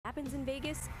in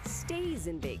Vegas stays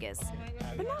in Vegas,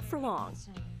 but not for long.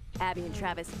 Abby and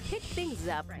Travis pick things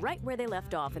up right where they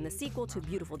left off in the sequel to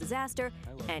Beautiful Disaster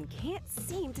and can't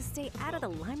seem to stay out of the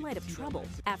limelight of trouble.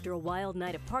 After a wild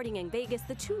night of partying in Vegas,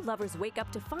 the two lovers wake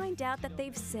up to find out that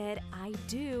they've said "I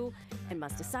do" and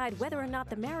must decide whether or not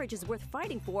the marriage is worth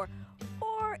fighting for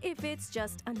or if it's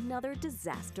just another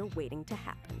disaster waiting to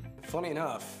happen. Funny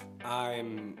enough,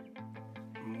 I'm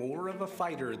more of a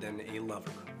fighter than a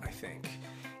lover, I think.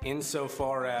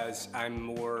 Insofar as I'm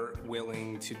more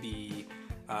willing to be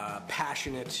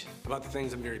passionate about the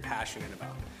things I'm very passionate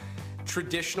about.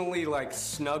 Traditionally, like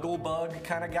snuggle bug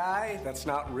kind of guy, that's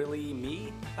not really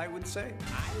me, I would say.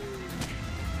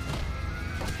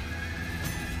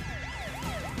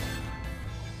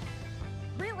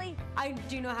 Really? I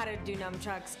do know how to do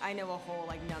nunchucks. I know a whole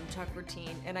nunchuck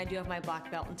routine, and I do have my black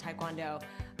belt in Taekwondo.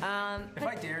 If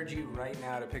I dared you right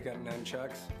now to pick up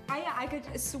nunchucks. I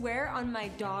could swear on my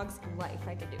dog's life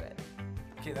I could do it.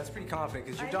 Okay, that's pretty confident,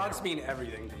 because your dogs mean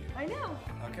everything to you. I know.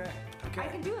 Okay. I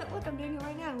can do it. Look, I'm doing it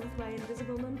right now with my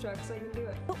invisible nunchucks. I can do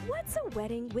it. But what's a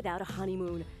wedding without a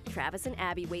honeymoon? Travis and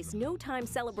Abby waste no time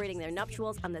celebrating their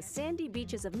nuptials on the sandy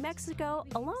beaches of Mexico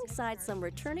alongside some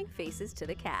returning faces to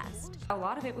the cast. A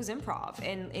lot of it was improv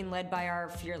and led by our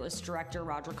fearless director,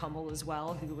 Roger Cumble, as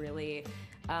well, who really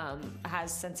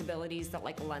has sensibilities that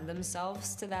lend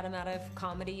themselves to that amount of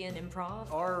comedy and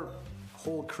improv. Our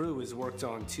whole crew has worked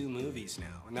on 2 movies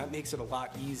now, and that makes it a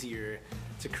lot easier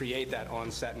to create that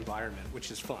on-set environment, which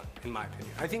is fun, in my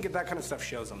opinion. I think that kind of stuff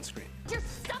shows on screen. You're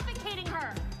suffocating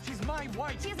her! She's my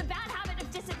wife! She has a bad habit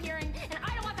of disappearing, and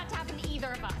I don't want that to happen to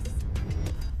either of us.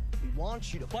 We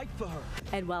want you to fight for her.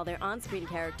 And while their on-screen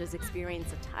characters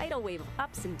experience a tidal wave of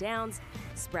ups and downs,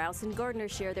 Sprouse and Gardner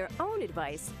share their own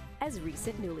advice as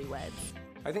recent newlyweds.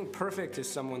 I think perfect is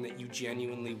someone that you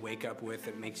genuinely wake up with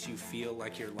that makes you feel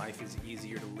like your life is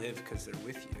easier to live because they're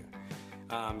with you.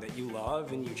 That you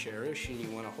love and you cherish and you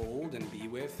want to hold and be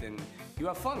with and you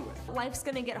have fun with. Life's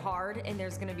gonna get hard, and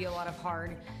there's gonna be a lot of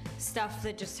hard stuff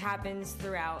that just happens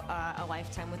throughout a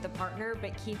lifetime with a partner,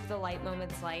 but keep the light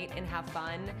moments light and have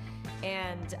fun,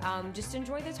 and just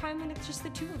enjoy the time when it's just the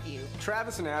two of you.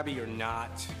 Travis and Abby are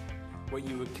not what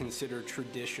you would consider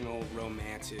traditional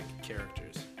romantic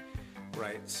characters.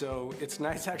 Right, so it's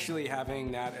nice actually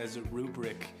having that as a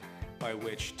rubric by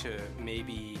which to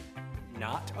maybe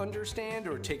not understand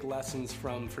or take lessons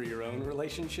from for your own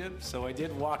relationship. So I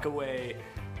did walk away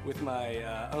with my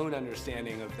own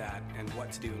understanding of that and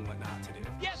what to do and what not to do.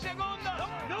 Yes, segundo!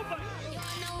 Nobody! You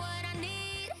know what I need.